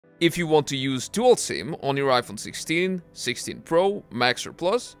If you want to use dual SIM on your iPhone 16, 16 Pro, Max or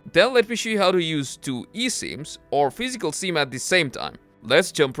Plus, then let me show you how to use two eSIMs or physical SIM at the same time.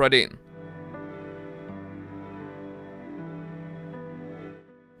 Let's jump right in.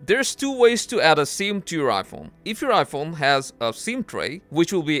 There's two ways to add a SIM to your iPhone. If your iPhone has a SIM tray,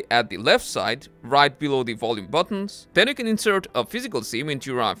 which will be at the left side, right below the volume buttons, then you can insert a physical SIM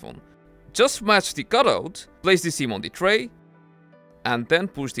into your iPhone. Just match the cutout, place the SIM on the tray, and then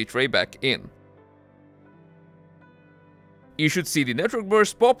push the tray back in. You should see the network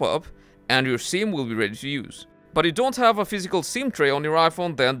burst pop up and your SIM will be ready to use. But you don't have a physical SIM tray on your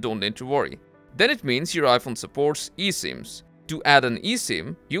iPhone, then don't need to worry. Then it means your iPhone supports eSIMs. To add an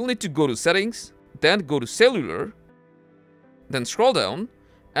eSIM, you'll need to go to Settings, then go to Cellular, then scroll down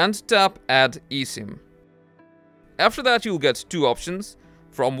and tap Add eSIM. After that, you'll get two options,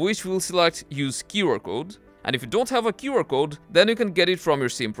 from which we'll select Use QR Code. And if you don't have a QR code, then you can get it from your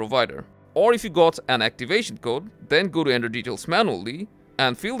SIM provider. Or if you got an activation code, then go to Enter Details manually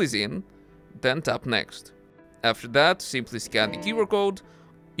and fill this in, then tap Next. After that, simply scan the QR code.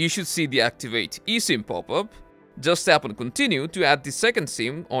 You should see the Activate eSIM pop up. Just tap on Continue to add the second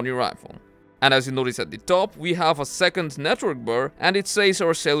SIM on your iPhone. And as you notice at the top, we have a second network bar and it says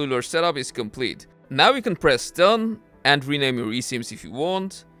our cellular setup is complete. Now you can press Done and rename your eSIMs if you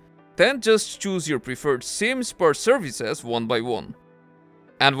want. Then just choose your preferred SIMs per services one by one.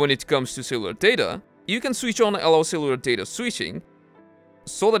 And when it comes to cellular data, you can switch on Allow Cellular Data Switching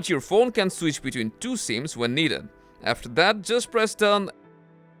so that your phone can switch between two SIMs when needed. After that, just press Done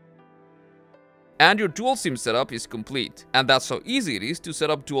and your dual SIM setup is complete. And that's how easy it is to set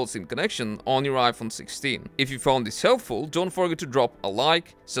up dual SIM connection on your iPhone 16. If you found this helpful, don't forget to drop a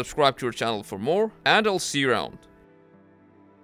like, subscribe to our channel for more, and I'll see you around.